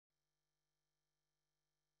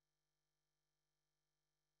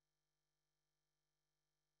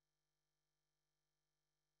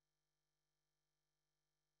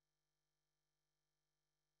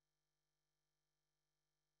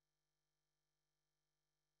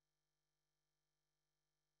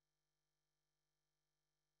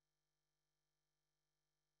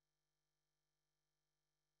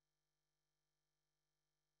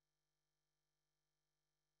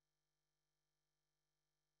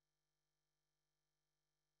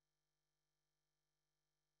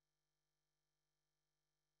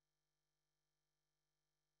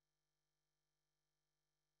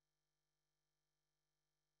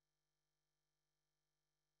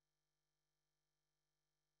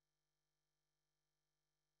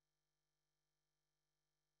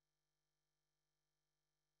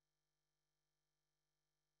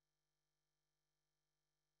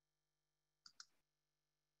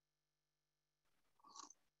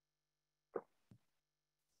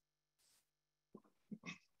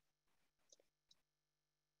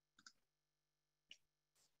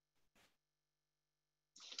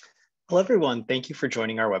Hello, everyone. Thank you for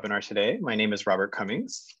joining our webinar today. My name is Robert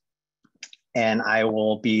Cummings, and I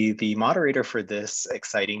will be the moderator for this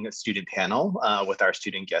exciting student panel with our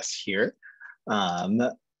student guests here. And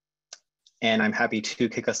I'm happy to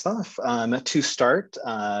kick us off. To start,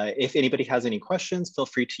 if anybody has any questions, feel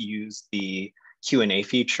free to use the Q&A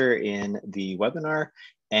feature in the webinar.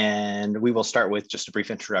 And we will start with just a brief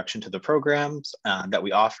introduction to the programs that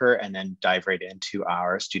we offer, and then dive right into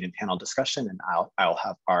our student panel discussion. And I'll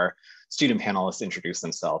have our student panelists introduce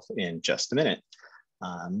themselves in just a minute.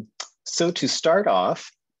 So to start off,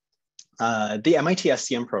 the MIT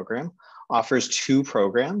SCM program offers two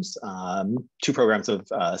programs of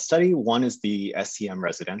study. One is the SCM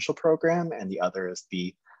residential program, and the other is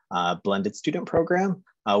the blended student program.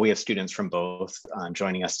 We have students from both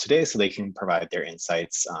joining us today, so they can provide their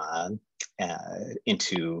insights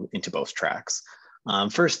into both tracks.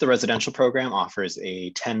 First, the residential program offers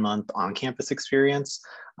a 10-month on-campus experience.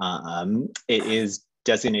 It is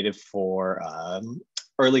designated for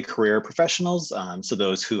early career professionals, so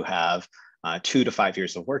those who have 2 to 5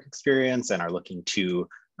 years of work experience and are looking to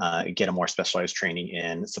get a more specialized training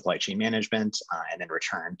in supply chain management and then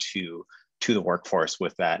return to the workforce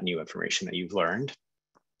with that new information that you've learned.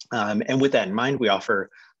 And with that in mind, we offer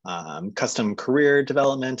custom career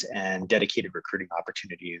development and dedicated recruiting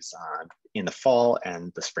opportunities in the fall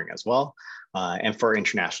and the spring as well. And for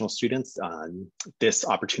international students, this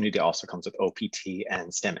opportunity also comes with OPT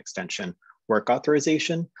and STEM extension work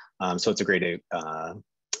authorization. So it's a great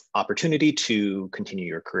opportunity to continue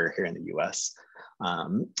your career here in the US.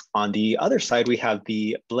 On the other side, we have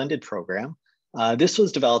the blended program. This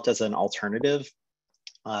was developed as an alternative,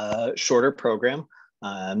 shorter program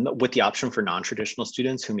with the option for non-traditional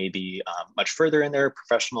students who may be much further in their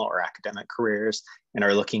professional or academic careers and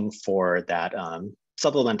are looking for that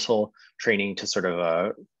supplemental training to sort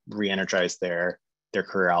of re-energize their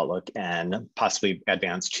career outlook and possibly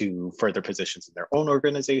advance to further positions in their own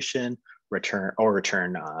organization, return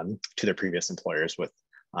to their previous employers with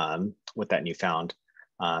that newfound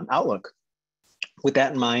outlook. With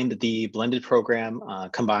that in mind, the blended program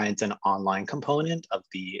combines an online component of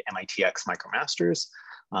the MITx MicroMasters.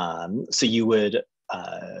 So you would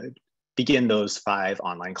begin those 5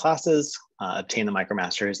 online classes, obtain the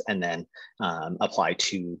MicroMasters, and then apply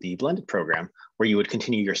to the blended program, where you would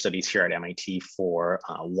continue your studies here at MIT for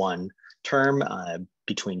 1 term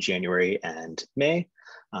between January and May.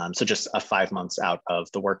 So just 5 months out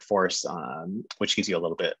of the workforce, which gives you a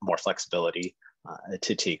little bit more flexibility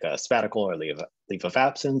to take a sabbatical or leave of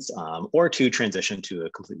absence, or to transition to a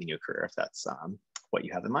completely new career if that's what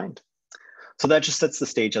you have in mind. So that just sets the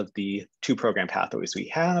stage of the 2 program pathways we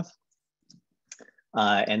have.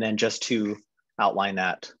 And then just to outline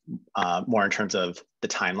that more in terms of the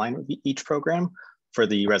timeline of each program, for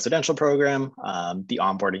the residential program, the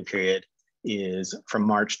onboarding period is from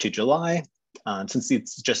March to July. Since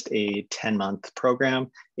it's just a 10-month program,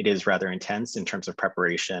 it is rather intense in terms of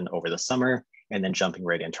preparation over the summer, and then jumping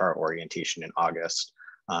right into our orientation in August,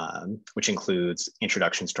 which includes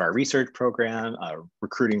introductions to our research program,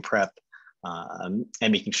 recruiting prep, and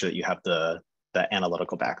making sure that you have the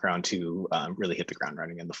analytical background to really hit the ground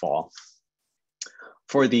running in the fall.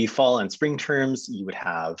 For the fall and spring terms, you would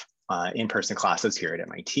have in-person classes here at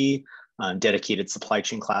MIT, dedicated supply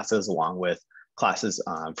chain classes, along with classes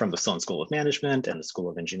from the Sloan School of Management and the School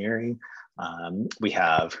of Engineering. We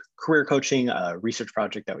have career coaching, a research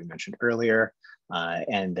project that we mentioned earlier,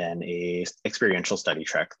 and then a experiential study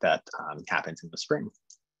trek that happens in the spring.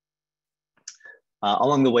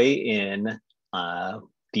 Along the way in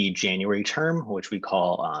the January term, which we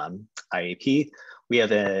call IAP, we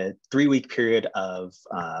have a 3-week period of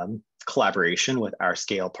collaboration with our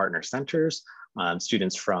Scale Partner Centers.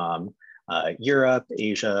 Students from Europe,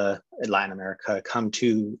 Asia, Latin America come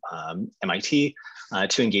to MIT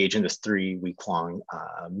to engage in this 3-week-long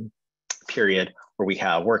period where we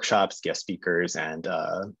have workshops, guest speakers, and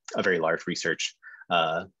a very large research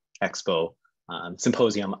expo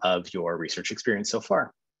symposium of your research experience so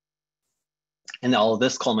far. And all of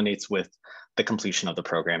this culminates with the completion of the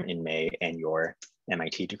program in May and your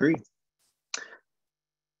MIT degree.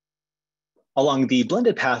 Along the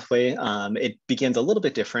blended pathway, it begins a little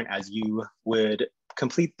bit different, as you would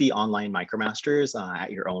complete the online MicroMasters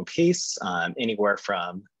at your own pace. Anywhere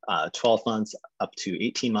from 12 months up to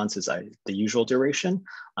 18 months is the usual duration,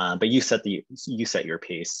 but you set your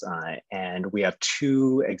pace. And we have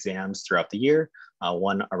 2 exams throughout the year,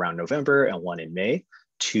 one around November and one in May,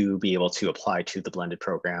 to be able to apply to the blended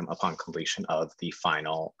program upon completion of the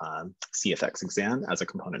final CFX exam as a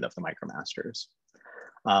component of the MicroMasters.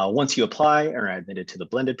 Once you apply or are admitted to the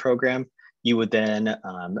blended program, You would then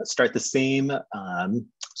start the same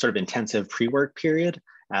sort of intensive pre-work period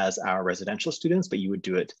as our residential students, but you would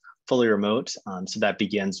do it fully remote. So that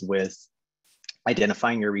begins with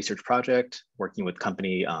identifying your research project, working with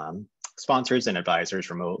company sponsors and advisors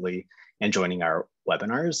remotely, and joining our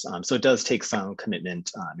webinars. So it does take some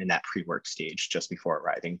commitment in that pre-work stage just before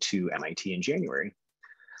arriving to MIT in January.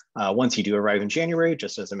 Once you do arrive in January,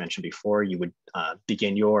 just as I mentioned before, you would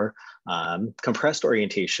begin your compressed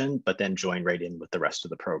orientation, but then join right in with the rest of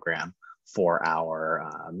the program for our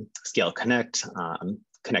Scale Connect,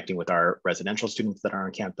 connecting with our residential students that are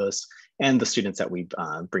on campus and the students that we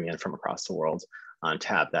bring in from across the world to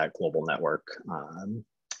have that global network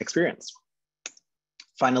experience.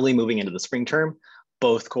 Finally, moving into the spring term,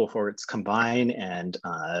 both cohorts combine and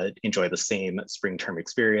enjoy the same spring term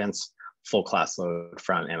experience, full class load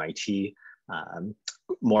from MIT,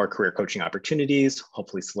 more career coaching opportunities,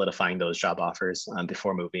 hopefully solidifying those job offers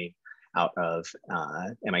before moving out of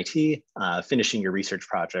MIT, finishing your research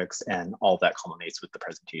projects, and all of that culminates with the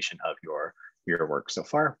presentation of your work so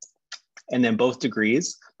far. And then both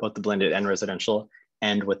degrees, both the blended and residential,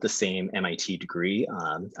 end with the same MIT degree,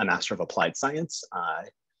 a Master of Applied Science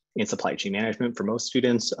in Supply Chain Management for most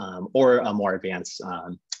students, or a more advanced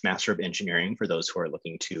Master of Engineering for those who are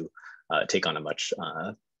looking to take on a much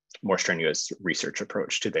more strenuous research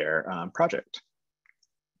approach to their project.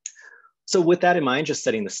 So with that in mind, just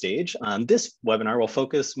setting the stage, this webinar will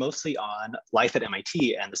focus mostly on life at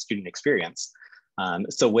MIT and the student experience.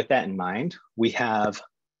 So with that in mind, we have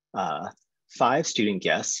 5 student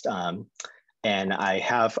guests, and I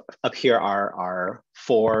have up here our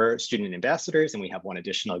 4 student ambassadors, and we have 1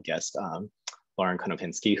 additional guest, Lauren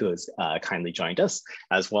Konopinski, who has kindly joined us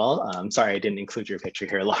as well. Sorry, I didn't include your picture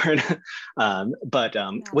here, Lauren. But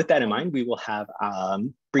with that in mind, we will have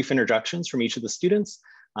brief introductions from each of the students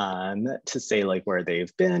to say like where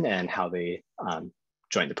they've been and how they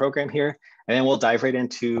joined the program here. And then we'll dive right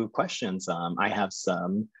into questions. I have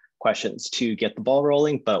some questions to get the ball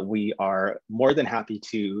rolling, but we are more than happy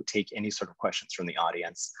to take any sort of questions from the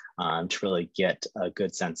audience to really get a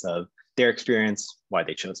good sense of their experience, why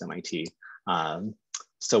they chose MIT.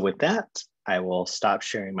 So with that, I will stop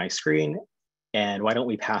sharing my screen. And why don't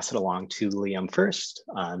we pass it along to Liam first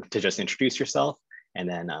to just introduce yourself and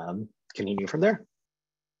then continue from there.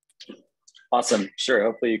 Awesome. Sure.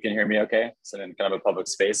 Hopefully you can hear me okay. So I'm in kind of a public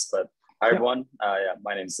space, but hi everyone. Yeah,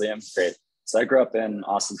 my name's Liam. Great. So I grew up in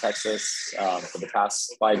Austin, Texas. For the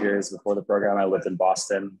past 5 years before the program, I lived in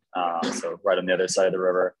Boston. So right on the other side of the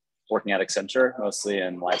river, working at Accenture, mostly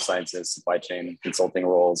in life sciences, supply chain consulting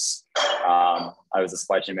roles. I was a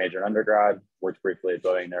supply chain major in undergrad, worked briefly at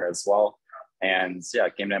Boeing there as well. And yeah, I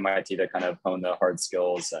came to MIT to kind of hone the hard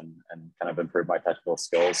skills and kind of improve my technical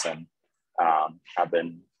skills, and have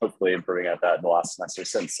been hopefully improving at that in the last semester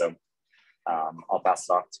since. So I'll pass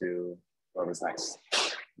it off to whoever's next.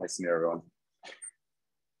 Nice to meet everyone.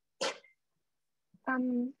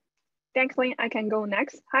 Thanks, Lynn. I can go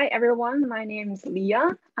next. Hi, everyone. My name is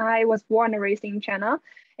Leah. I was born and raised in China,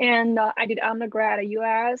 and I did undergrad at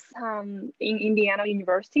US in Indiana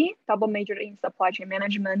University, double majored in supply chain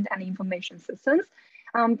management and information systems.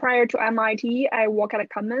 Prior to MIT, I worked at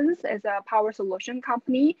Cummins as a power solution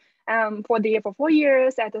company for 4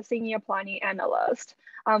 years as a senior planning analyst.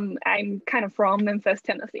 I'm kind of from Memphis,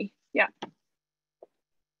 Tennessee. Yeah.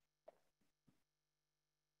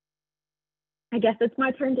 I guess it's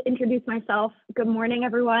my turn to introduce myself. Good morning,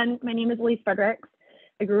 everyone. My name is Elise Fredericks.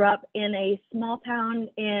 I grew up in a small town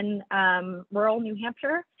in rural New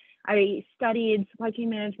Hampshire. I studied supply chain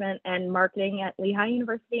management and marketing at Lehigh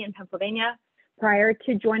University in Pennsylvania. Prior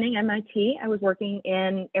to joining MIT, I was working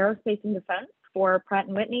in aerospace and defense for Pratt &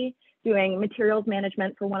 Whitney, doing materials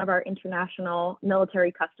management for one of our international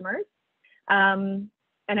military customers. And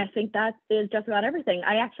I think that is just about everything.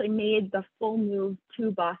 I actually made the full move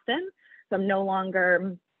to Boston. So I'm no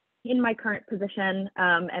longer in my current position,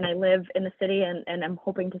 and I live in the city, and I'm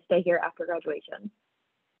hoping to stay here after graduation.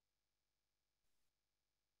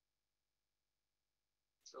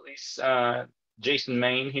 So Elise, Jason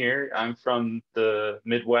Main here. I'm from the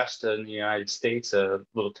Midwest in the United States, a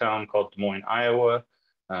little town called Des Moines, Iowa.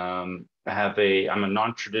 I'm a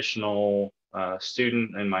non-traditional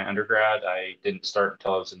student in my undergrad. I didn't start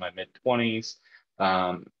until I was in my mid-20s.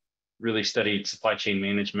 Really studied supply chain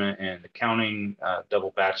management and accounting,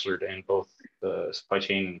 double bachelored in both supply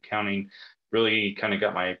chain and accounting. Really kind of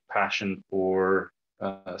got my passion for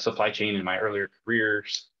supply chain in my earlier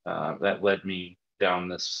careers. That led me down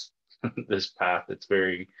this this path. It's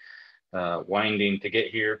very winding to get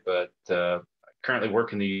here, but I currently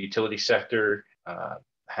work in the utility sector,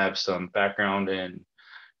 have some background in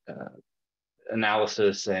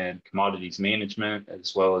analysis and commodities management,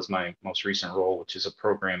 as well as my most recent role, which is a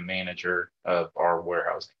program manager of our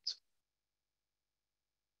warehousing.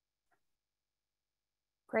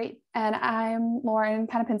 Great. And I'm Lauren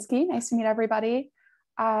Konopinski. Nice to meet everybody.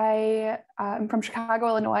 I am from Chicago,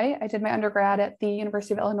 Illinois. I did my undergrad at the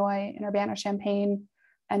University of Illinois in Urbana-Champaign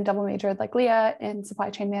and double majored like Leah in supply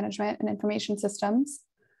chain management and information systems.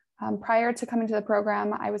 Prior to coming to the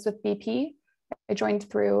program, I was with BP. I joined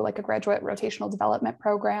through like a graduate rotational development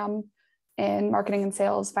program in marketing and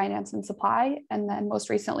sales, finance and supply. And then most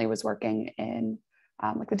recently was working in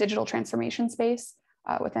like the digital transformation space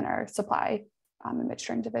within our supply and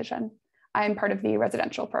midstream division. I'm part of the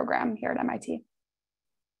residential program here at MIT.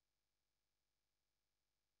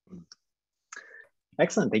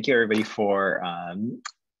 Excellent. Thank you, everybody, for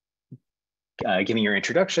giving your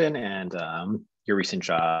introduction and your recent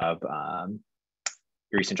jobs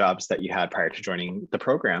that you had prior to joining the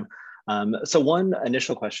program. So one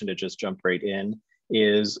initial question to just jump right in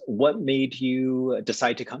is, what made you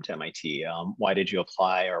decide to come to MIT? Why did you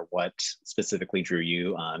apply, or what specifically drew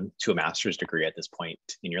you to a master's degree at this point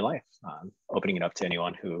in your life? Opening it up to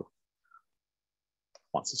anyone who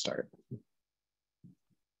wants to start.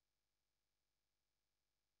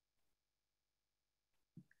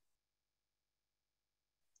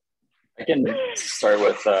 I can start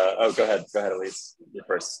with, oh, go ahead, Elise, you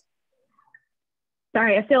first.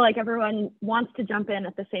 Sorry, I feel like everyone wants to jump in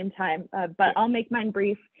at the same time, but I'll make mine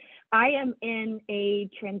brief. I am in a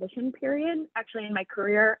transition period, actually in my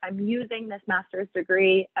career. I'm using this master's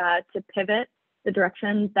degree to pivot the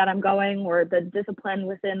direction that I'm going, or the discipline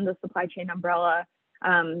within the supply chain umbrella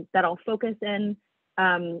that I'll focus in.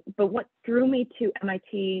 But what drew me to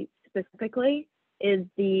MIT specifically is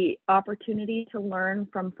the opportunity to learn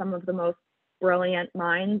from some of the most brilliant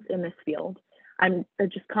minds in this field. I'm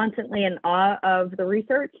just constantly in awe of the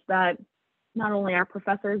research that not only our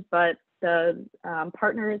professors, but the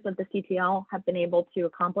partners of the CTL have been able to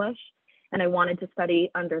accomplish. And I wanted to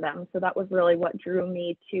study under them. So that was really what drew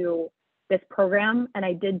me to this program. And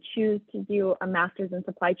I did choose to do a master's in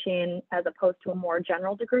supply chain as opposed to a more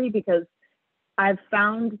general degree, because I've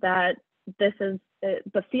found that this is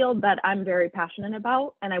the field that I'm very passionate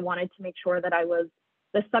about. And I wanted to make sure that I was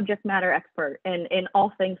the subject matter expert in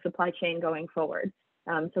all things supply chain going forward.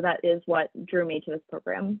 So that is what drew me to this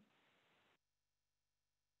program.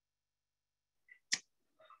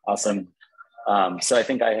 Awesome. So I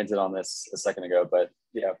think I hinted on this a second ago, but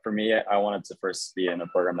yeah, for me, I wanted to first be in a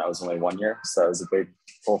program that was only 1 year. So it was a big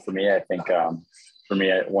pull for me. I think for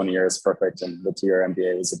me, 1 year is perfect, and the 2-year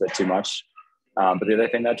MBA was a bit too much. But the other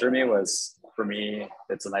thing that drew me was, for me,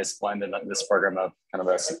 it's a nice blend in this program of kind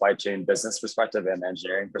of a supply chain business perspective and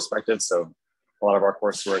engineering perspective. So a lot of our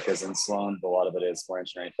coursework is in Sloan, but a lot of it is more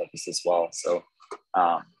engineering focused as well. So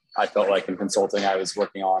I felt like in consulting, I was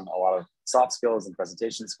working on a lot of soft skills and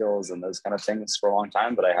presentation skills and those kind of things for a long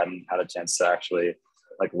time, but I hadn't had a chance to actually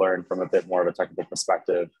like learn from a bit more of a technical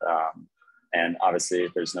perspective. And obviously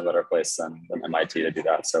there's no better place than MIT to do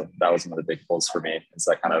that. So that was one of the big pulls for me, is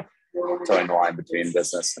that kind of towing the line between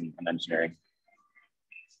business and engineering.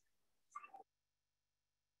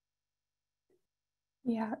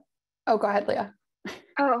 Yeah. Oh, go ahead, Leah.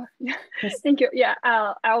 Oh, thank you. Yeah,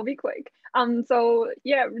 I'll be quick. So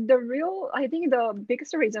yeah, I think the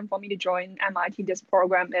biggest reason for me to join MIT this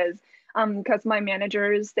program is because my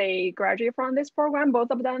managers, they graduate from this program, both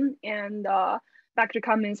of them, and back to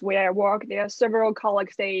Cummins where I work, there are several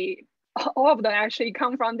colleagues, all of them actually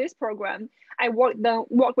come from this program. I work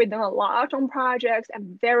with them a lot on projects.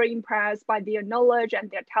 I'm very impressed by their knowledge and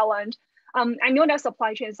their talent. I know that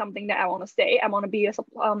supply chain is something that I want to stay. I want to be a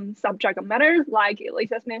subject matter, like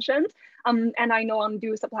Lisa mentioned. And I know I'm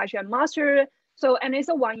due supply chain master. So, and it's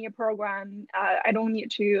a 1-year program. I don't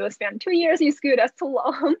need to spend 2 years in school. That's too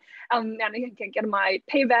long. And I can get my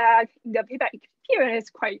payback. The payback period is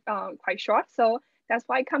quite short. So that's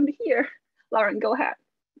why I come here. Lauren, go ahead.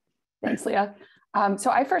 Thanks, Leah. So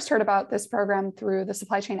I first heard about this program through the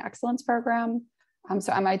Supply Chain Excellence Program.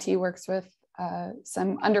 So MIT works with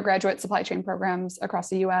some undergraduate supply chain programs across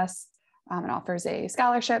the US and offers a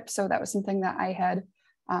scholarship. So that was something that I had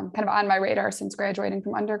kind of on my radar since graduating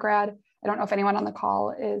from undergrad. I don't know if anyone on the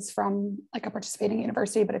call is from like a participating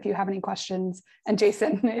university, but if you have any questions, and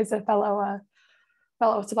Jason is a fellow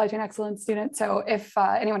supply chain excellence student. So if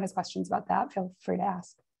anyone has questions about that, feel free to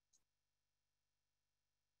ask.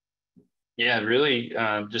 Yeah, really,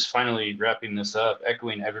 just finally wrapping this up,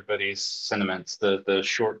 echoing everybody's sentiments. The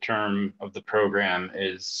short term of the program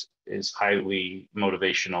is highly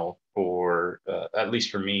motivational for, at least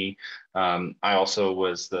for me. I also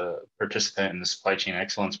was the participant in the Supply Chain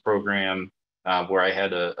Excellence Program, where I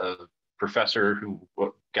had a professor who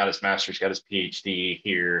got his master's, got his PhD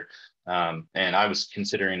here. And I was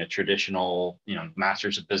considering a traditional,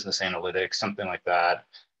 master's of business analytics, something like that.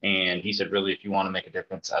 And he said, really, if you want to make a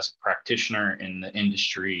difference as a practitioner in the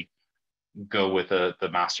industry, go with the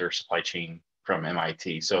master of supply chain from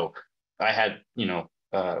MIT. So I had,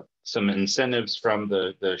 some incentives from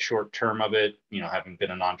the short term of it, having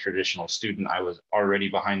been a non-traditional student, I was already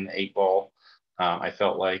behind the 8 ball. I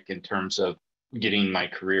felt like in terms of getting my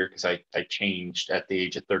career, because I changed at the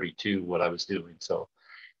age of 32 what I was doing. So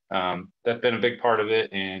that's been a big part of it.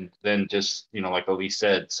 And then just, like Elise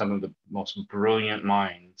said, some of the most brilliant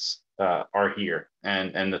minds are here,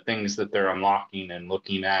 and the things that they're unlocking and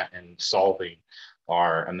looking at and solving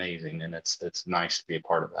are amazing. And it's nice to be a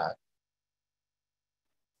part of that.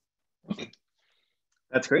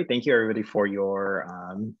 That's great. Thank you, everybody, for your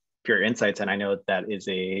insights. And I know that is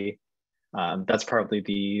that's probably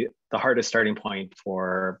the hardest starting point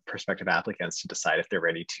for prospective applicants to decide if they're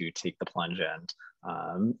ready to take the plunge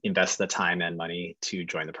and invest the time and money to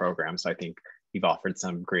join the program. So I think you've offered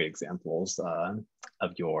some great examples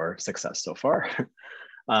of your success so far.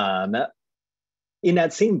 In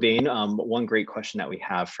that same vein, one great question that we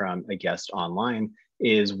have from a guest online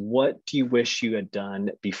is, what do you wish you had done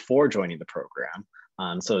before joining the program?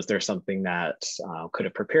 So is there something that could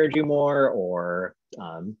have prepared you more, or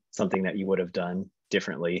something that you would have done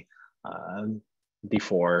differently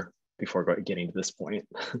before getting to this point?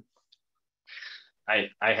 I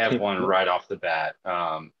have one right off the bat.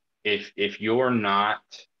 If you're not,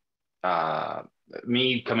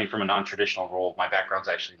 me coming from a non-traditional role, my background's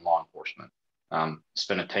actually in law enforcement.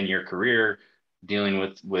 Spent a 10-year career dealing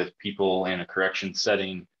with people in a correction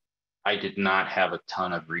setting. I did not have a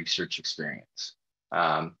ton of research experience.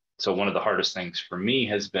 So one of the hardest things for me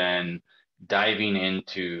has been diving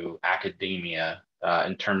into academia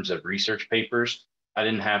in terms of research papers. I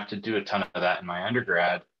didn't have to do a ton of that in my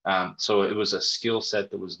undergrad. So it was a skill set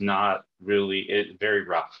that was not really very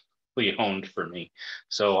roughly honed for me.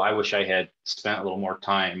 So I wish I had spent a little more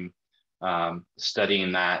time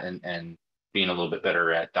studying that and being a little bit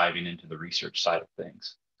better at diving into the research side of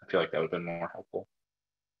things. I feel like that would have been more helpful.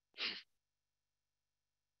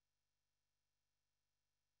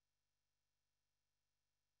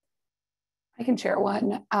 I can share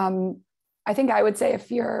one. I think I would say,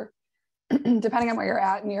 if you're, depending on where you're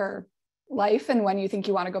at in your life and when you think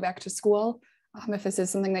you want to go back to school, if this is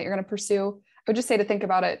something that you're going to pursue, I would just say to think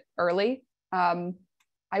about it early.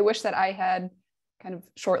 I wish that I had kind of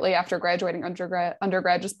shortly after graduating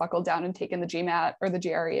undergrad just buckled down and taken the GMAT or the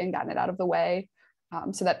GRE and gotten it out of the way,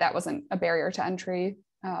 so that wasn't a barrier to entry.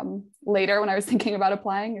 Later, when I was thinking about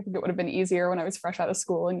applying, I think it would have been easier when I was fresh out of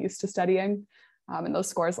school and used to studying. And those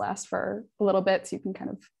scores last for a little bit, so you can kind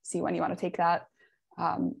of see when you want to take that.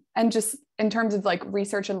 And just in terms of like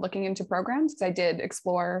research and looking into programs, because I did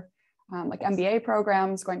explore like MBA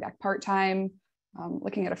programs, going back part-time,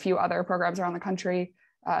 looking at a few other programs around the country.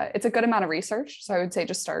 It's a good amount of research. So I would say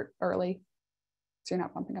just start early, so you're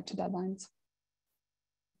not bumping up to deadlines.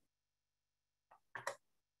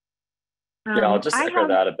 Yeah, I'll just echo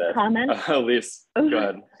that a bit. Elise,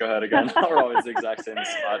 go ahead again. We're always the exact same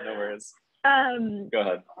spot, no worries. Go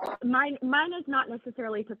ahead. Mine is not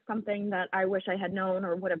necessarily just something that I wish I had known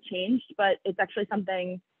or would have changed, but it's actually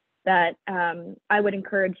something that I would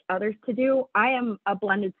encourage others to do. I am a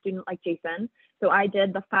blended student like Jason, so I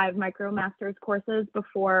did the 5 MicroMasters courses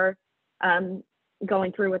before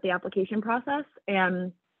going through with the application process,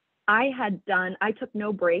 and I took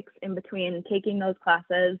no breaks in between taking those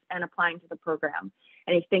classes and applying to the program.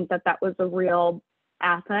 And I think that was a real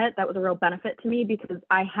asset. That was a real benefit to me, because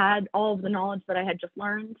I had all of the knowledge that I had just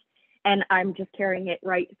learned, and I'm just carrying it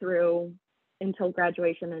right through until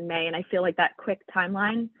graduation in May. And I feel like that quick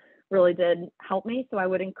timeline really did help me. So I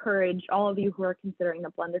would encourage all of you who are considering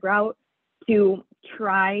the blended route to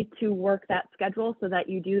try to work that schedule so that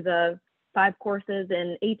you do the 5 courses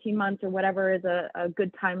in 18 months or whatever is a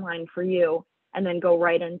good timeline for you, and then go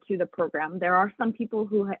right into the program. There are some people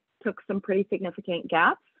who took some pretty significant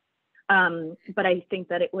gaps, but I think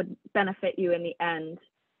that it would benefit you in the end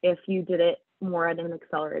if you did it more at an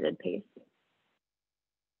accelerated pace.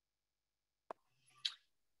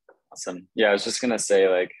 Awesome. Yeah, I was just going to say,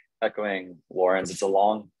 like, echoing Lauren's, it's a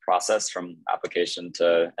long process from application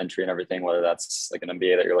to entry and everything, whether that's like an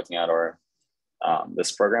MBA that you're looking at or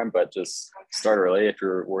this program, but just start early. If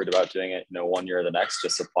you're worried about doing it, 1 year or the next,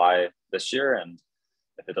 just apply this year. And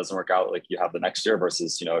if it doesn't work out, like, you have the next year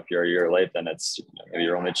versus, if you're a year late, then it's maybe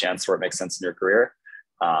your only chance where it makes sense in your career.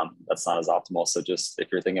 That's not as optimal. So just, if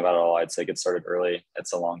you're thinking about it all, I'd say get started early.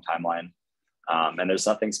 It's a long timeline. And there's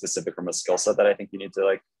nothing specific from a skill set that I think you need to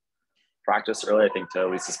like practice early. I think to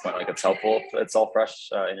Lisa's point, like it's helpful if it's all fresh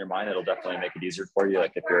in your mind. It'll definitely make it easier for you.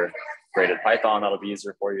 Like if you're great at Python, that'll be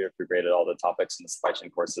easier for you. If you're great at all the topics in the supply chain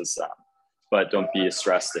courses, but don't be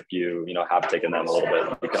stressed if you have taken them a little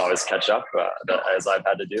bit. You can always catch up, as I've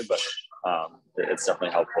had to do. But it's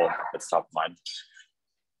definitely helpful if it's top of mind.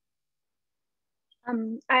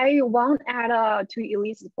 I want to add to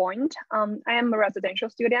Elise's point. I am a residential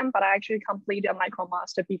student, but I actually completed a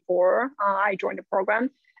MicroMaster before I joined the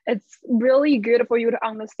program. It's really good for you to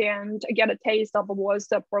understand, get a taste of what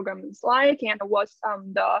the program is like and what's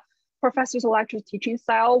the professor's lecture teaching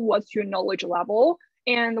style, what's your knowledge level.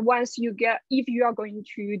 And once you if you are going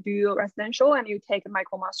to do residential and you take a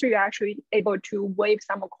MicroMaster, you're actually able to waive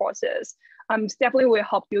some courses. It definitely will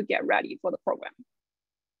help you get ready for the program.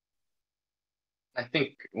 I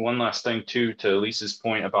think one last thing too, to Lisa's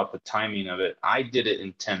point about the timing of it, I did it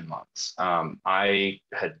in 10 months. I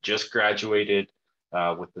had just graduated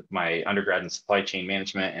with my undergrad in supply chain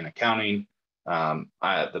management and accounting.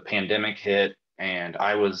 The pandemic hit and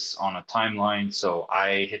I was on a timeline. So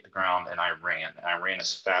I hit the ground and I ran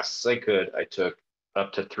as fast as I could. I took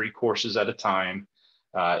up to 3 courses at a time.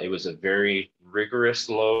 It was a very rigorous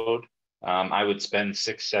load. I would spend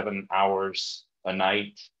 6-7 hours a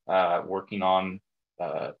night working on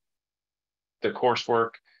the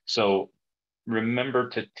coursework. So remember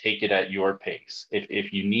to take it at your pace.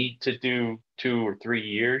 If you need to do 2 or 3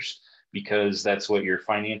 years because that's what your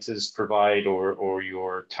finances provide, or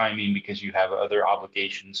your timing because you have other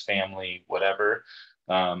obligations, family, whatever,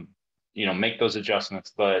 make those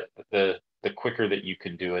adjustments. But the quicker that you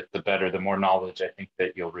can do it, the better. The more knowledge I think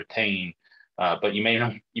that you'll retain. But you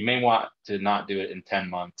may want to not do it in 10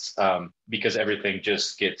 months because everything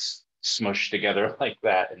just gets smushed together like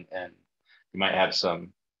that, and you might have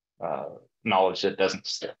some knowledge that doesn't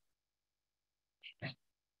stick.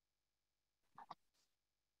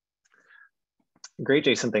 Great,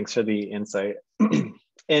 Jason. Thanks for the insight.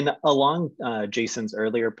 And along Jason's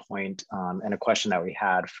earlier point, and a question that we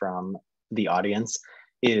had from the audience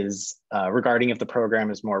is regarding if the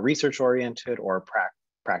program is more research oriented or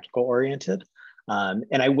practical oriented.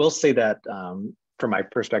 And I will say that from my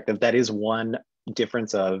perspective, that is one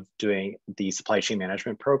difference of doing the supply chain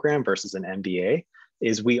management program versus an MBA,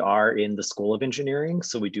 is we are in the School of Engineering.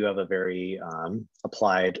 So we do have a very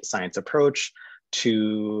applied science approach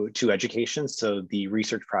to education. So the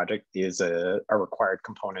research project is a required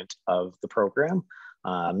component of the program.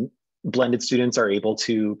 Blended students are able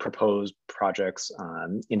to propose projects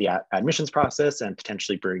in the admissions process and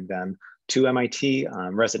potentially bring them to MIT.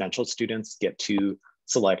 Residential students get to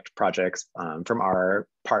select projects from our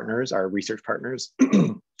partners, our research partners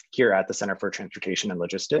here at the Center for Transportation and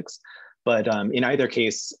Logistics. But in either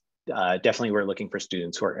case, definitely we're looking for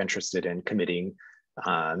students who are interested in committing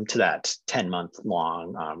to that 10-month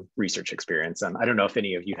long research experience. I don't know if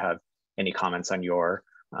any of you have any comments on your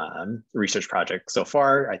research project so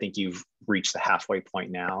far. I think you've reached the halfway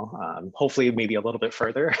point now. Hopefully maybe a little bit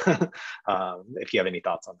further, if you have any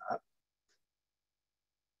thoughts on that.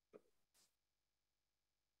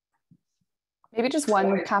 Maybe just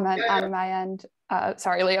one comment on my end.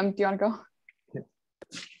 Sorry, Liam, do you want to go?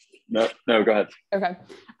 No, go ahead. Okay.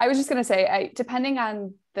 I was just going to say, depending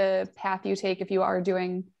on the path you take, if you are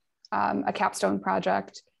doing a capstone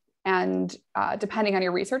project, and depending on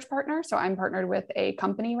your research partner, so I'm partnered with a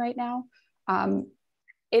company right now.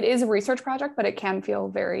 It is a research project, but it can feel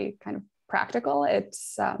very kind of practical.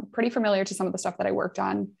 It's pretty familiar to some of the stuff that I worked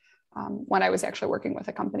on when I was actually working with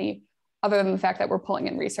a company, other than the fact that we're pulling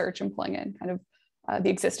in research and pulling in kind of the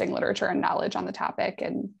existing literature and knowledge on the topic,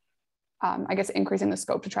 and I guess increasing the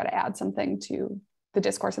scope to try to add something to the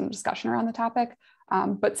discourse and the discussion around the topic.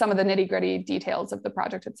 But some of the nitty-gritty details of the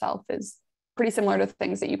project itself is pretty similar to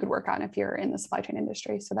things that you could work on if you're in the supply chain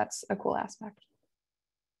industry. So that's a cool aspect.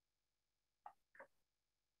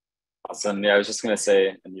 Awesome. Yeah, I was just going to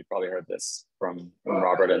say, and you probably heard this from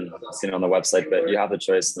Robert and seen it on the website, but you have the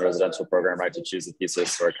choice in the residential program, right, to choose a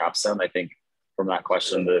thesis or a capstone. I think from that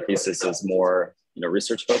question, the thesis is more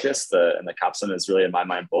research focused, and the capstone is really, in my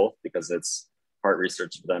mind, both, because it's part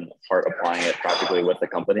research, but then part applying it practically with the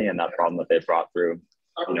company and that problem that they brought through,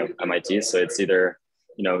 MIT. So it's either,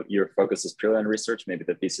 your focus is purely on research, maybe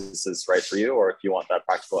the thesis is right for you, or if you want that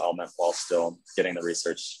practical element while still getting the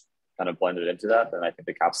research kind of blended into that, then I think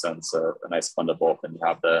the capstone's a nice blend of both, and you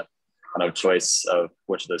have the kind of choice of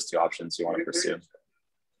which of those two options you want to pursue.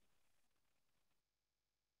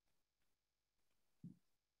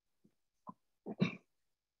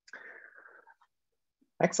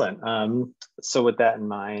 Excellent. So with that in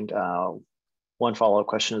mind, one follow-up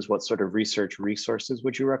question is, what sort of research resources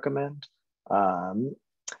would you recommend?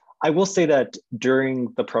 I will say that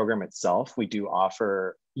during the program itself, we do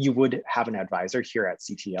offer, you would have an advisor here at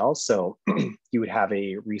CTL. So you would have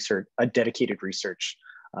a dedicated research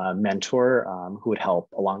mentor who would help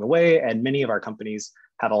along the way. And many of our companies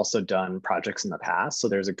have also done projects in the past. So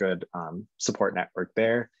there's a good support network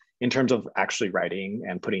there. In terms of actually writing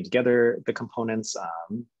and putting together the components,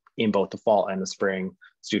 in both the fall and the spring,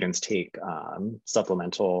 students take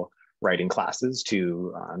supplemental writing classes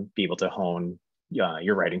to be able to hone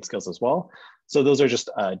your writing skills as well. So those are just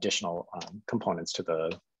additional components to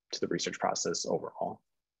the research process overall.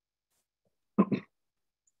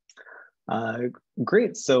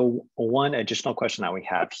 Great. So one additional question that we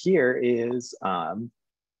have here is,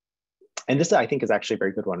 and this I think is actually a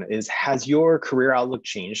very good one, is has your career outlook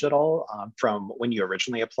changed at all from when you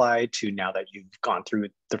originally applied to now that you've gone through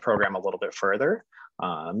the program a little bit further?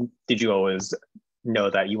 Did you always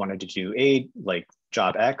know that you wanted to do like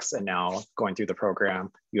job X, and now going through the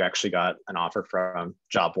program, you actually got an offer from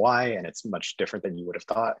job Y and it's much different than you would have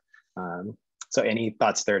thought? So any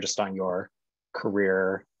thoughts there just on your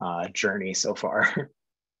career journey so far?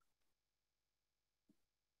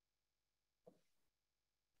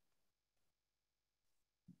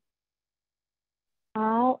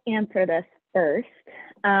 I'll answer this first.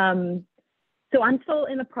 So I'm still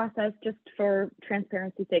in the process, just for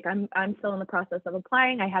transparency's sake, I'm still in the process of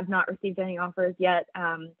applying. I have not received any offers yet,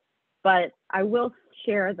 but I will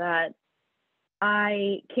share that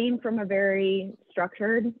I came from a very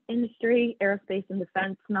structured industry, aerospace and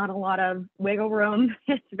defense, not a lot of wiggle room.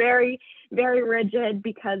 It's very, very rigid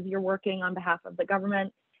because you're working on behalf of the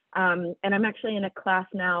government. And I'm actually in a class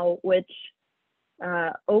now which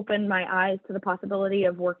opened my eyes to the possibility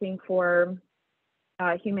of working for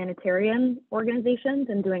humanitarian organizations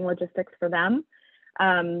and doing logistics for them.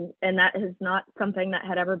 And that is not something that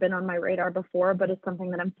had ever been on my radar before, but it's something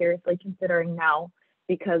that I'm seriously considering now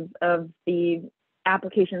because of the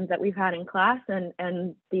applications that we've had in class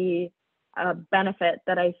and the benefit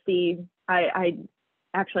that I see. I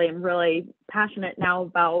actually am really passionate now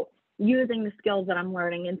about using the skills that I'm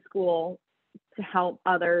learning in school to help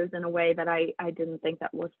others in a way that I didn't think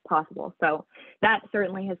that was possible. So that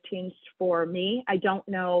certainly has changed for me. I don't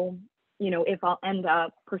know, if I'll end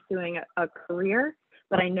up pursuing a career,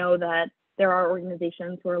 but I know that there are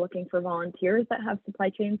organizations who are looking for volunteers that have supply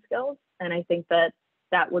chain skills. And I think that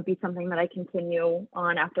that would be something that I continue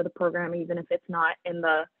on after the program, even if it's not in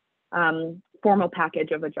the formal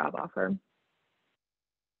package of a job offer.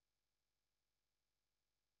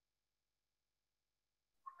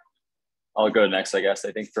 I'll go next, I guess.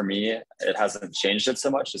 I think for me, it hasn't changed it so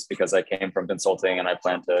much just because I came from consulting and I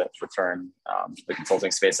plan to return to the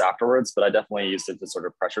consulting space afterwards. But I definitely used it to sort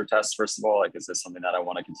of pressure test, first of all, like, is this something that I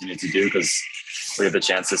want to continue to do? Because we have the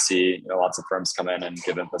chance to see lots of firms come in and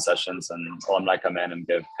give info sessions, and alumni come in and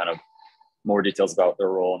give kind of more details about their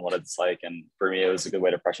role and what it's like. And for me, it was a good way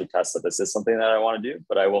to pressure test that this is something that I want to do.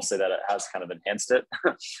 But I will say that it has kind of enhanced it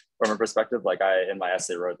from a perspective. Like in my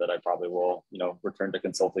essay wrote that I probably will, return to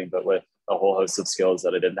consulting, but with a whole host of skills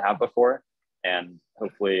that I didn't have before. And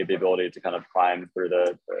hopefully the ability to kind of climb through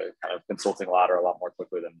the kind of consulting ladder a lot more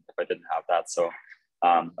quickly than if I didn't have that. So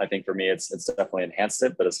I think for me, it's definitely enhanced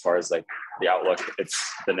it. But as far as like the outlook, it's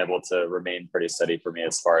been able to remain pretty steady for me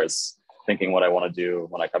as far as thinking what I want to do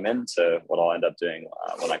when I come in to what I'll end up doing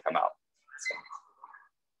when I come out.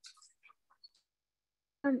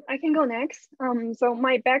 I can go next. So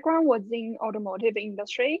my background was in automotive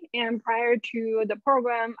industry, and prior to the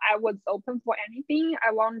program, I was open for anything.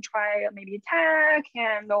 I want to try maybe tech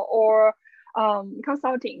or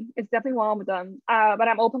consulting. It's definitely one of them. But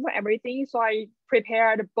I'm open for everything. So I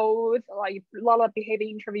prepared both, like a lot of behavior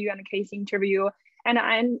interview and case interview. And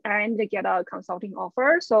I ended to get a consulting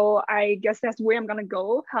offer. So I guess that's where I'm gonna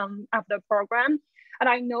go after the program. And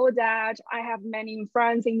I know that I have many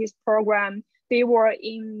friends in this program. They were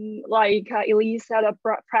in like Elisa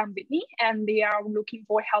Pratt Whitney, and they are looking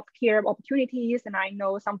for healthcare opportunities. And I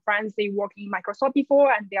know some friends, they work in Microsoft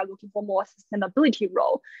before, and they are looking for more sustainability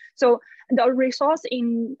role. So the resource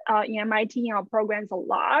in MIT in our programs a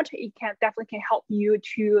lot. It definitely can help you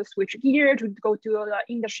to switch gear to go to the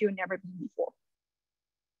industry you've never been before.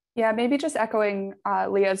 Yeah, maybe just echoing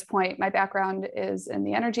Leah's point, my background is in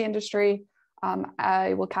the energy industry.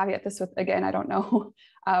 I will caveat this with, again, I don't know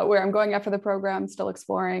where I'm going after the program, still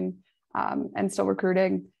exploring and still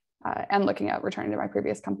recruiting and looking at returning to my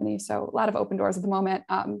previous company. So a lot of open doors at the moment.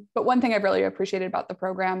 But one thing I've really appreciated about the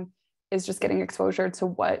program is just getting exposure to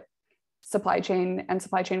what supply chain and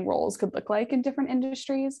supply chain roles could look like in different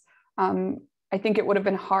industries. I think it would have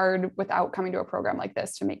been hard without coming to a program like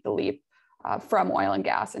this to make the leap from oil and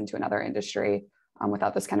gas into another industry.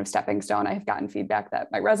 without this kind of stepping stone. I have gotten feedback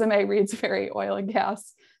that my resume reads very oil and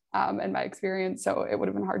gas and my experience, so it would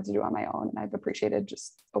have been hard to do on my own. And I've appreciated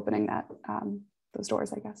just opening that those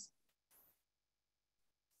doors, I guess.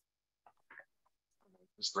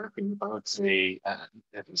 I would say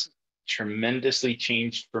it was tremendously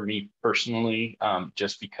changed for me personally,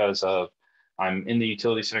 just because of I'm in the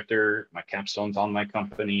utility sector, my capstone's on my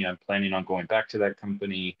company, I'm planning on going back to that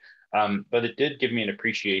company. But it did give me an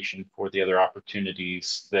appreciation for the other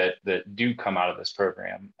opportunities that do come out of this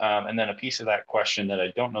program. And then a piece of that question that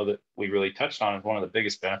I don't know that we really touched on is one of the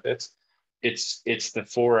biggest benefits. It's the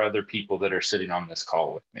 4 other people that are sitting on this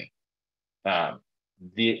call with me.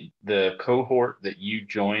 The cohort that you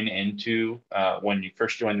join into when you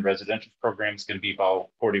first join the residential program is going to be about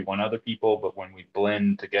 41 other people, but when we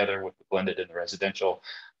blend together with the blended and the residential,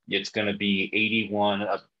 it's going to be 81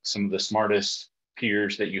 of some of the smartest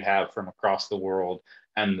peers that you have from across the world,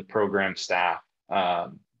 and the program staff,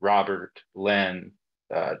 Robert, Len,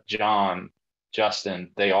 John, Justin,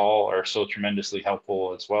 they all are so tremendously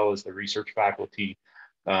helpful, as well as the research faculty.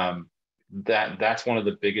 That's one of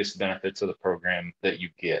the biggest benefits of the program that you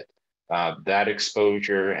get, that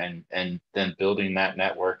exposure and then building that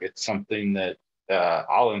network. It's something that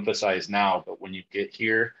I'll emphasize now, but when you get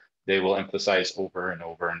here, they will emphasize over and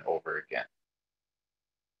over and over again.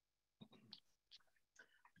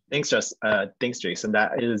 Thanks, Jason.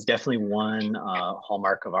 That is definitely one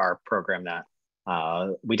hallmark of our program that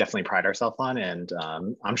we definitely pride ourselves on, and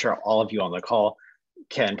I'm sure all of you on the call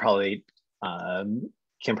can probably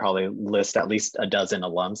list at least a dozen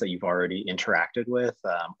alums that you've already interacted with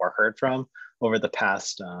or heard from over the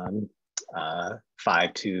past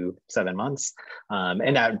 5 to 7 months.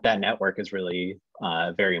 And that network is really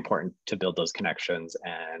very important to build those connections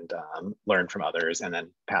and learn from others and then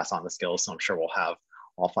pass on the skills. So I'm sure we'll have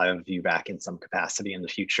all 5 of you back in some capacity in the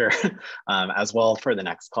future as well for the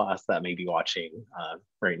next class that may be watching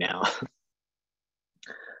right now.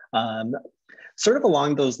 Sort of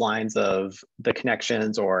along those lines of the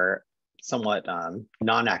connections or somewhat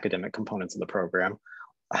non-academic components of the program,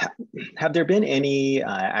 have there been any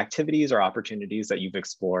activities or opportunities that you've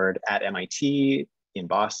explored at MIT, in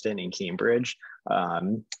Boston, in Cambridge,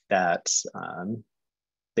 that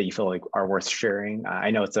you feel like are worth sharing?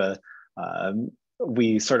 I know it's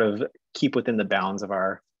we sort of keep within the bounds of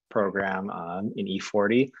our program in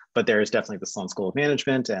E40, but there is definitely the Sloan School of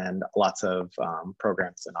Management and lots of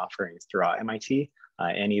programs and offerings throughout MIT.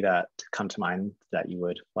 Any that come to mind that you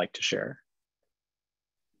would like to share?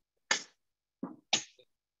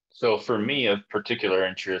 So for me, of particular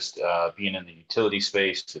interest, being in the utility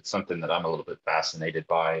space, it's something that I'm a little bit fascinated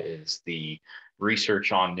by, is the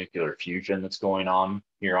research on nuclear fusion that's going on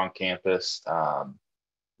here on campus.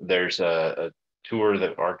 There's a tour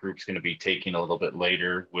that our group's going to be taking a little bit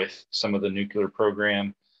later with some of the nuclear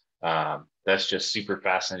program. That's just super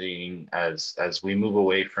fascinating as we move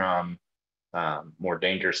away from more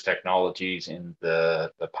dangerous technologies in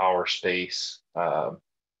the power space, or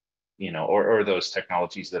those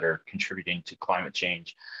technologies that are contributing to climate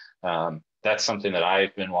change. That's something that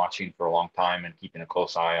I've been watching for a long time and keeping a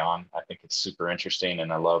close eye on. I think it's super interesting,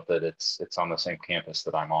 and I love that it's on the same campus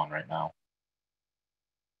that I'm on right now.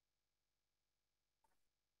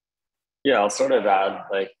 Yeah, I'll sort of add,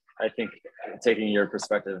 I think taking your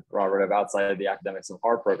perspective, Robert, of outside the academics of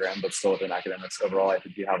our program, but still within academics overall, I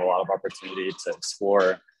think you have a lot of opportunity to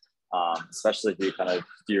explore, especially if you kind of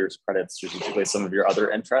do your credits strategically, some of your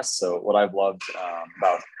other interests. So what I've loved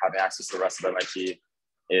about having access to the rest of MIT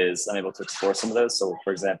is I'm able to explore some of those. So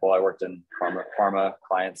for example, I worked in pharma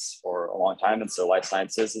clients for a long time. And so life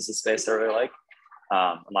sciences is a space I really like.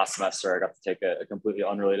 And last semester, I got to take a completely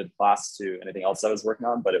unrelated class to anything else I was working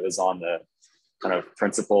on, but it was on the kind of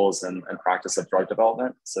principles and practice of drug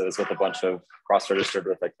development. So it was with a bunch of cross-registered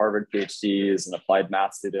with like Harvard PhDs and applied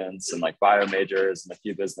math students and like bio majors and a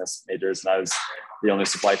few business majors. And I was the only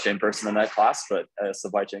supply chain person in that class, but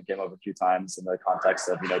supply chain came up a few times in the context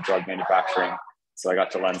of, drug manufacturing. So I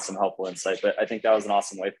got to lend some helpful insight, but I think that was an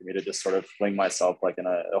awesome way for me to just sort of fling myself like in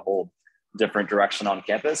a whole different direction on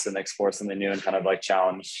campus and explore something new and kind of like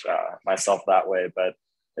challenge myself that way. But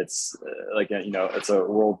it's it's a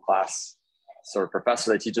world-class sort of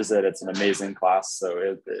professor that teaches it. It's an amazing class. So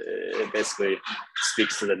it basically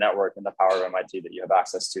speaks to the network and the power of MIT that you have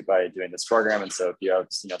access to by doing this program. And so if you have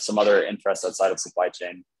some other interests outside of supply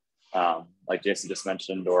chain, like Jason just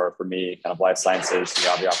mentioned, or for me, kind of life sciences, you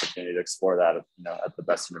have the opportunity to explore that at the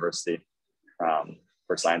best university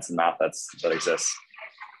for science and math that exists.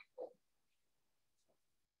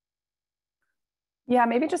 Yeah,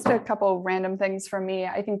 maybe just a couple random things from me.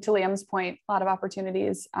 I think to Liam's point, a lot of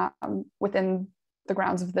opportunities within the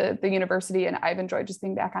grounds of the university, and I've enjoyed just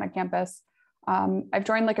being back on a campus. I've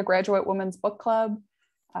joined like a graduate women's book club,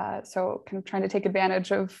 so kind of trying to take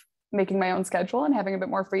advantage of making my own schedule and having a bit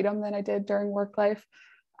more freedom than I did during work life.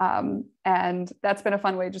 And that's been a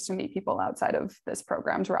fun way just to meet people outside of this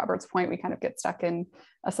program. To Robert's point, we kind of get stuck in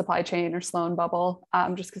a supply chain or Sloan bubble,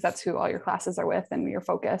 just because that's who all your classes are with and your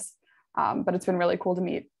focus. But it's been really cool to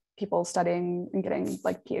meet people studying and getting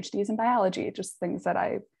like PhDs in biology, just things that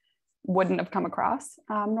I wouldn't have come across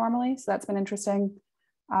normally. So that's been interesting.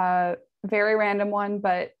 Very random one,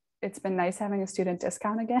 but it's been nice having a student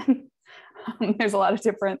discount again. There's a lot of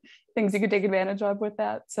different things you could take advantage of with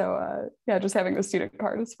that. So yeah, just having a student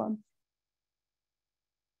card is fun.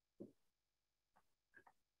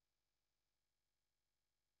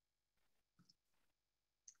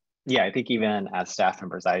 Yeah, I think even as staff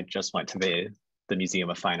members, I just went to the Museum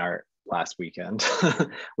of Fine Art last weekend,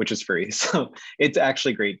 which is free. So it's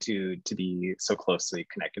actually great to be so closely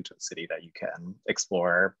connected to the city that you can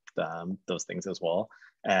explore those things as well.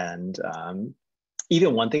 And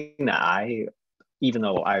even one thing that even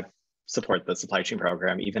though I support the supply chain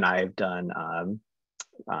program, even I've done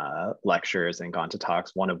lectures and gone to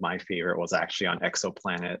talks. One of my favorite was actually on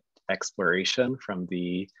exoplanet exploration from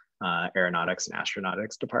the aeronautics and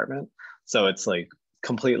astronautics department. So it's like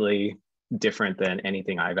completely different than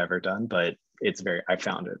anything I've ever done, but it's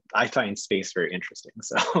I find space very interesting.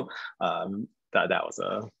 So that was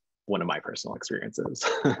one of my personal experiences.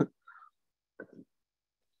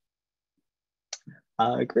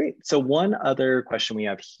 Great. So one other question we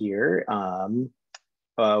have here,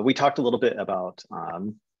 we talked a little bit about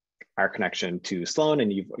our connection to Sloan,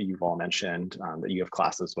 and you've all mentioned that you have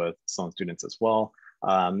classes with Sloan students as well.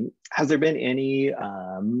 Has there been any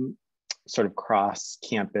sort of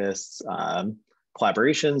cross-campus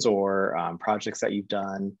collaborations or projects that you've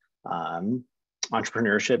done?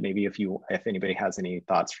 Entrepreneurship, maybe if anybody has any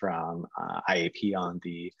thoughts from IAP on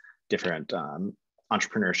the different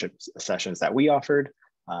entrepreneurship sessions that we offered,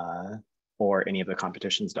 or any of the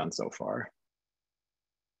competitions done so far.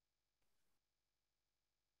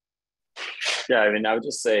 Yeah, I mean, I would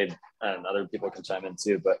just say, and other people can chime in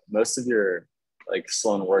too, but most of your like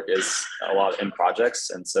Sloan work is a lot in projects.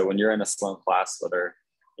 And so when you're in a Sloan class, whether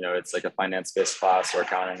it's like a finance-based class or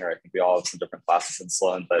accounting, or I think we all have some different classes in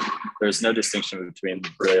Sloan, but there's no distinction between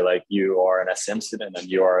really like you are an SCM student and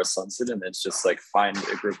you are a Sloan student. It's just like find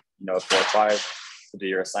a group, 4 or 5 to do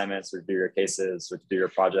your assignments or do your cases or to do your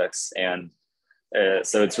projects. And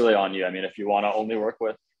so it's really on you. I mean, if you want to only work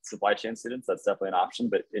with supply chain students, that's definitely an option.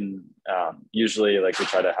 But usually like we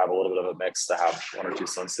try to have a little bit of a mix to have 1 or 2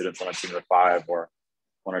 Sloan students on a team of 5, or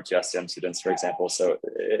 1 or 2 SCM students, for example. So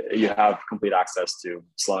you have complete access to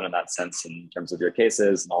Sloan in that sense, in terms of your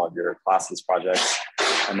cases and all of your classes, projects.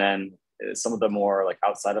 And then some of the more like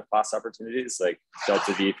outside of class opportunities, like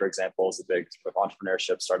Delta V, for example, is a big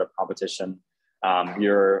entrepreneurship startup competition.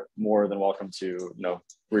 You're more than welcome to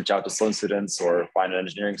reach out to Sloan students or find an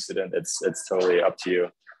engineering student. It's totally up to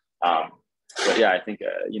you. But yeah, I think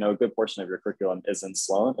a good portion of your curriculum is in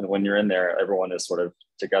Sloan, and when you're in there, everyone is sort of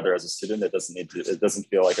together as a student. It doesn't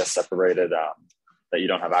feel like a separated that you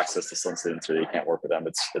don't have access to Sloan students or you can't work with them.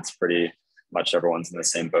 It's pretty much everyone's in the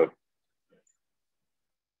same boat.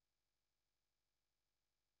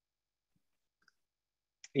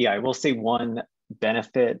 Yeah, I will say one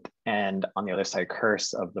benefit and on the other side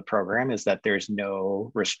curse of the program is that there's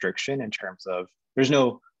no restriction in terms of, there's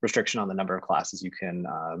no restriction on the number of classes you can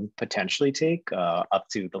potentially take up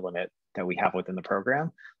to the limit that we have within the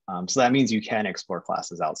program. So that means you can explore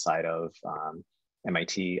classes outside of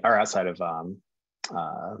MIT or outside of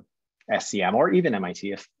SCM or even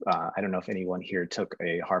MIT. If I don't know if anyone here took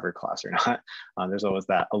a Harvard class or not. There's always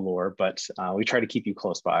that allure, but we try to keep you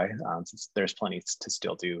close by since there's plenty to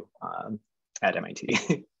still do at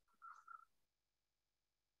MIT.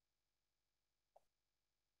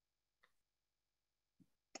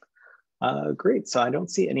 Great, so I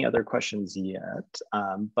don't see any other questions yet,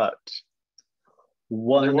 but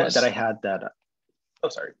one that I had that, oh,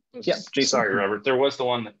 sorry. Yeah, Jason. Sorry, Robert. There was the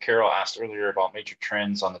one that Carol asked earlier about major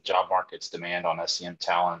trends on the job market's demand on SCM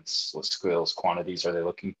talents. What skills, quantities are they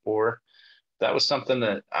looking for? That was something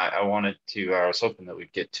that I was hoping that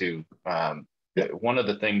we'd get to. One of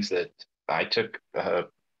the things that I took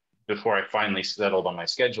before I finally settled on my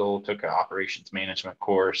schedule, took an operations management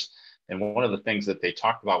course. And one of the things that they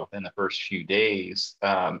talked about within the first few days,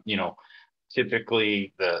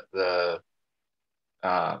 typically the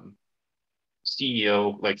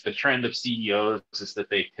CEO, like the trend of CEOs is that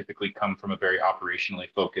they typically come from a very operationally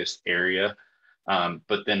focused area.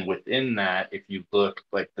 But then within that, if you look,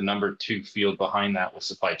 like the number 2 field behind that was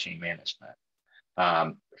supply chain management.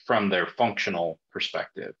 from their functional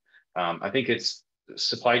perspective. I think it's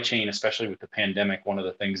supply chain, especially with the pandemic, one of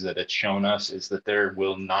the things that it's shown us is that there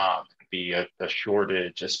will not be a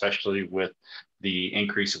shortage, especially with the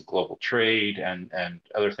increase of global trade and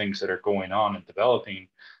other things that are going on and developing.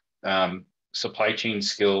 Supply chain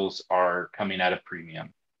skills are coming at a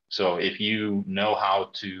premium. So if you know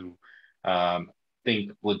how to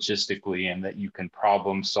think logistically and that you can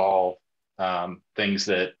problem solve things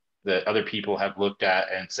that other people have looked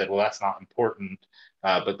at and said, well, that's not important,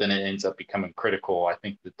 but then it ends up becoming critical. I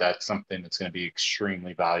think that that's something that's going to be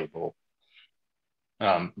extremely valuable.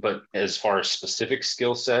 But as far as specific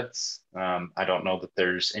skill sets, I don't know that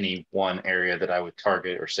there's any one area that I would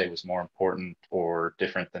target or say was more important or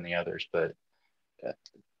different than the others, but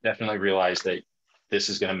definitely realize that this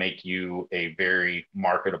is going to make you a very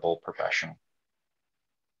marketable professional.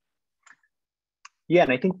 Yeah,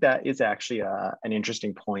 and I think that is actually an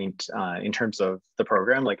interesting point in terms of the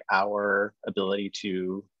program, like our ability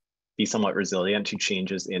to be somewhat resilient to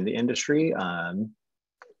changes in the industry.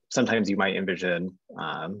 Sometimes you might envision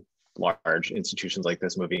large institutions like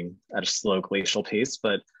this moving at a slow glacial pace,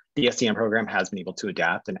 but the SCM program has been able to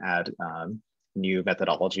adapt and add new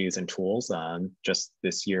methodologies and tools. Just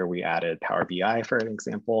this year, we added Power BI, for an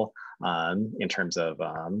example, in terms of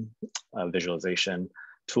visualization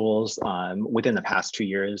tools. Within the past 2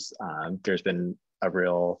 years, there's been a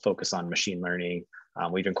real focus on machine learning.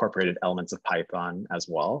 We've incorporated elements of Python as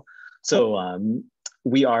well. So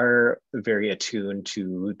we are very attuned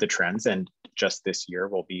to the trends, and just this year,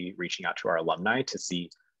 we'll be reaching out to our alumni to see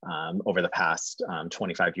over the past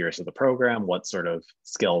 25 years of the program, what sort of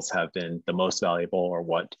skills have been the most valuable, or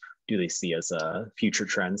what do they see as future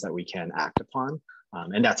trends that we can act upon.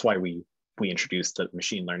 And that's why we introduced the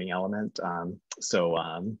machine learning element so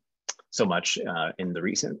much in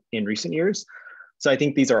recent years. So I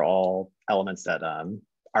think these are all elements that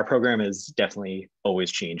our program is definitely always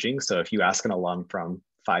changing. So if you ask an alum from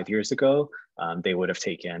 5 years ago, they would have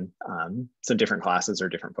taken some different classes or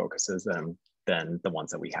different focuses than the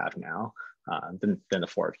ones that we have now, than the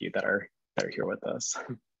 4 of you that are here with us.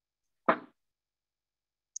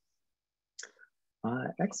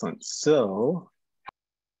 Excellent. So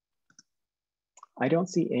I don't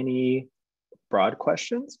see any broad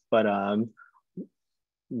questions, but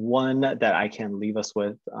one that I can leave us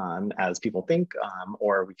with as people think,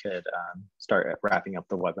 or we could start wrapping up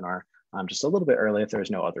the webinar just a little bit early if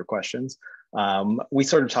there's no other questions. We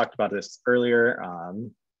sort of talked about this earlier,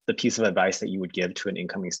 the piece of advice that you would give to an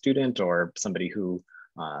incoming student or somebody who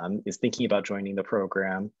is thinking about joining the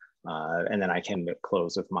program. And then I can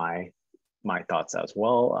close with my thoughts as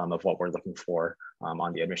well of what we're looking for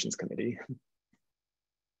on the admissions committee.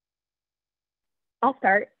 I'll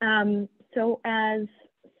start. So as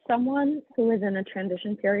someone who is in a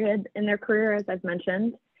transition period in their career, as I've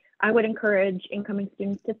mentioned, I would encourage incoming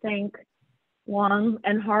students to think long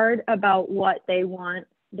and hard about what they want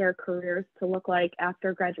their careers to look like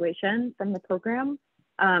after graduation from the program,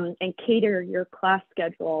 and cater your class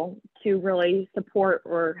schedule to really support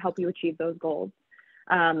or help you achieve those goals.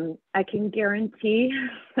 I can guarantee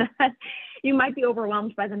that you might be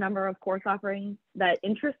overwhelmed by the number of course offerings that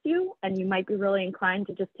interest you, and you might be really inclined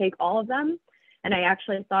to just take all of them. And I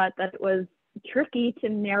actually thought that it was tricky to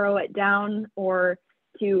narrow it down or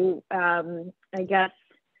to, I guess,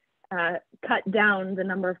 cut down the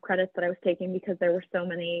number of credits that I was taking because there were so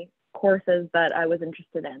many courses that I was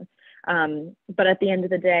interested in. But at the end of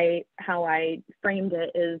the day, how I framed it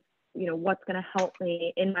is, you know, what's going to help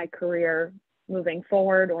me in my career moving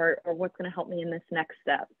forward, or what's going to help me in this next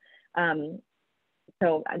step.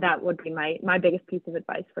 So that would be my biggest piece of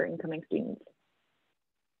advice for incoming students.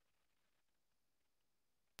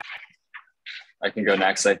 I can go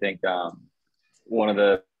next. I think one of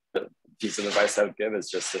the pieces of advice I would give is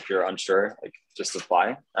just if you're unsure, like just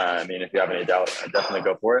apply. I mean, if you have any doubt, definitely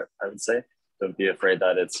go for it, I would say. Don't be afraid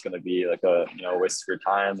that it's going to be like a waste of your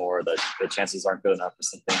time, or that the chances aren't good enough or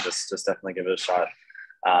something. Just definitely give it a shot.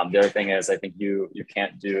 The other thing is, I think you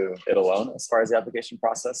can't do it alone as far as the application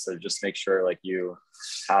process. So just make sure like you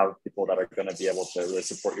have people that are going to be able to really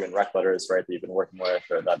support you in rec letters, right, that you've been working with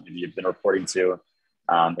or that maybe you've been reporting to.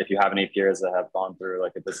 If you have any peers that have gone through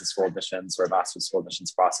like a business school admissions or a master's school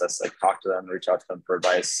admissions process, like talk to them, reach out to them for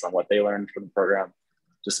advice on what they learned from the program.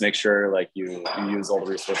 Just make sure like you use all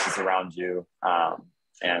the resources around you,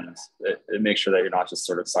 and make sure that you're not just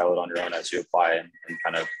sort of siloed on your own as you apply and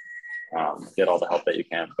kind of get all the help that you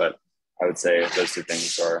can. But I would say those two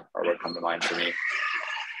things are what come to mind for me.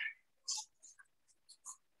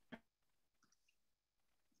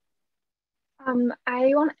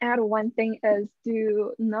 I want to add one thing is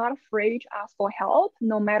do not afraid to ask for help,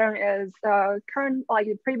 no matter as current, like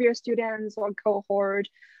the previous students or cohort.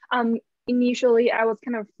 Initially, I was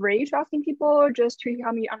kind of afraid to asking people just to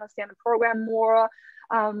help me understand the program more,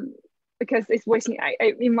 because it's wasting,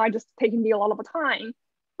 it might just taking me a lot of time.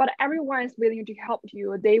 But everyone is willing to help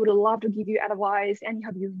you. They would love to give you advice and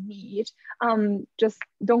help you need. Just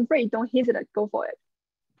don't afraid, don't hesitate, go for it.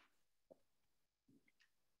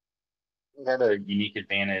 Had a unique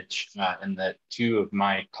advantage in that two of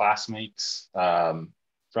my classmates from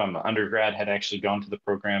undergrad had actually gone to the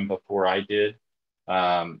program before I did.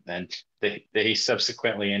 And they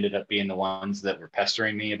subsequently ended up being the ones that were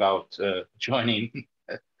pestering me about joining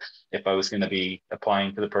if I was going to be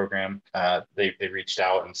applying to the program. They reached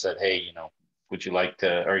out and said, hey, you know, would you like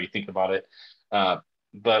to, or you think about it?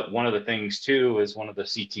 But one of the things too is one of the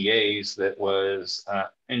CTAs that was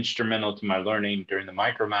instrumental to my learning during the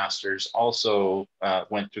MicroMasters also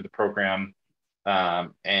went through the program.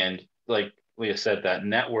 And like Leah said, that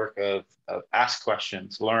network of ask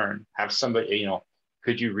questions, learn, have somebody, you know,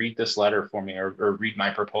 could you read this letter for me or read my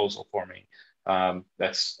proposal for me?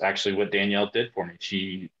 That's actually what Danielle did for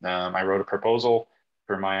me. I wrote a proposal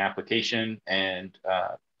for my application, and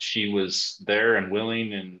she was there and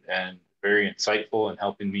willing and very insightful in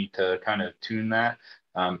helping me to kind of tune that.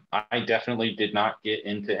 I definitely did not get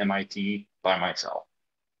into MIT by myself.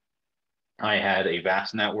 I had a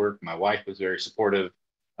vast network. My wife was very supportive.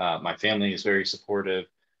 My family is very supportive.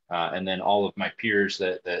 And then all of my peers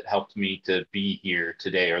that helped me to be here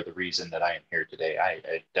today are the reason that I am here today.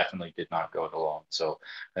 I definitely did not go it alone. So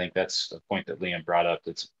I think that's a point that Liam brought up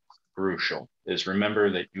that's crucial, is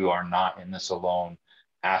remember that you are not in this alone.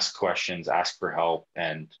 Ask questions, ask for help.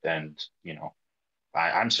 And you know,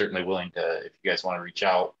 I'm certainly willing to, if you guys want to reach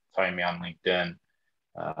out, find me on LinkedIn,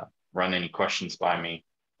 run any questions by me.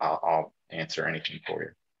 I'll answer anything for you.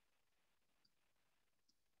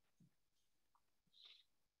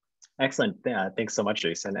 Excellent. Yeah, thanks so much,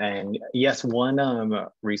 Jason. And yes, one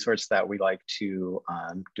resource that we like to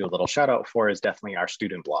do a little shout out for is definitely our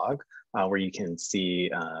student blog, where you can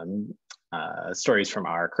see stories from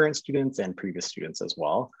our current students and previous students as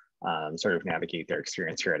well, sort of navigate their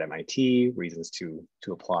experience here at MIT, reasons to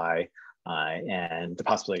apply, and the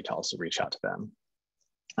possibility to also reach out to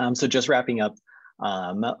them. So just wrapping up,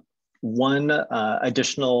 one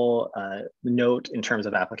additional note in terms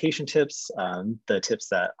of application tips, the tips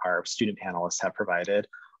that our student panelists have provided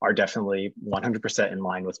are definitely 100% in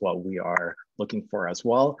line with what we are looking for as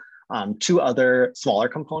well. Two other smaller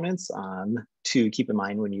components to keep in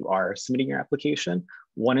mind when you are submitting your application.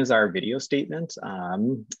 One is our video statement.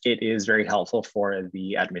 It is very helpful for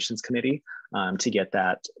the admissions committee to get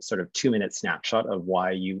that sort of 2-minute snapshot of why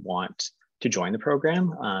you want to join the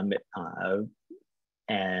program.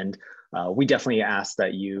 And we definitely ask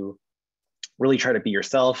that you really try to be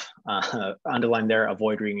yourself. Underline there,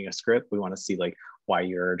 avoid reading a script. We want to see like why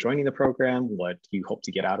you're joining the program, what you hope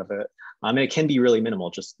to get out of it. And it can be really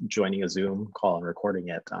minimal. Just joining a Zoom call and recording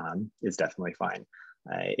it is definitely fine.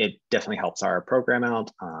 It definitely helps our program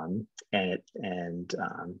out, and it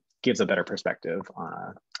gives a better perspective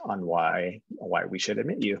on why we should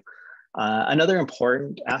admit you. Another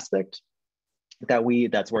important aspect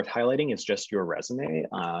that's worth highlighting is just your resume.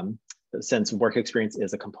 Since work experience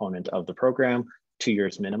is a component of the program, 2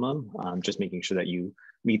 years minimum, just making sure that you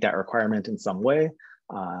meet that requirement in some way.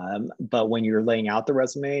 But when you're laying out the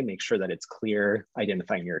resume, make sure that it's clear,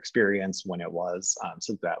 identifying your experience, when it was,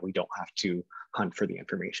 so that we don't have to hunt for the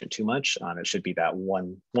information too much. It should be that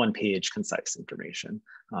one page concise information,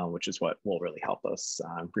 which is what will really help us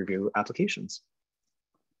review applications.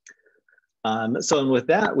 So with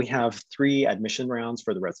that, we have 3 admission rounds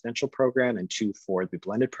for the residential program and 2 for the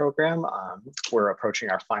blended program. We're approaching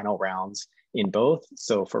our final rounds in both.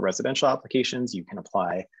 So for residential applications, you can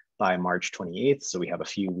apply by March 28th. So we have a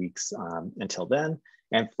few weeks until then.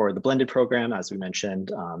 And for the blended program, as we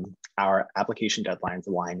mentioned, our application deadlines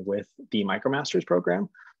align with the MicroMasters program.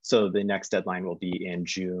 So the next deadline will be in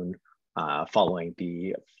June following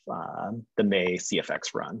the May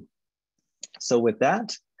CFX run. So with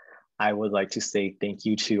that, I would like to say thank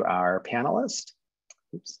you to our panelists.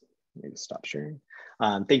 Oops, maybe stop sharing.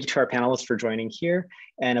 Thank you to our panelists for joining here.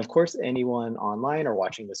 And of course, anyone online or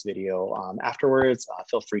watching this video afterwards,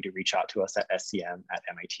 feel free to reach out to us at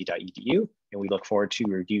scm@mit.edu. And we look forward to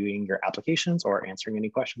reviewing your applications or answering any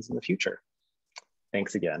questions in the future.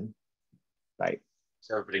 Thanks again. Bye.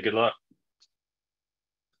 So everybody, good luck.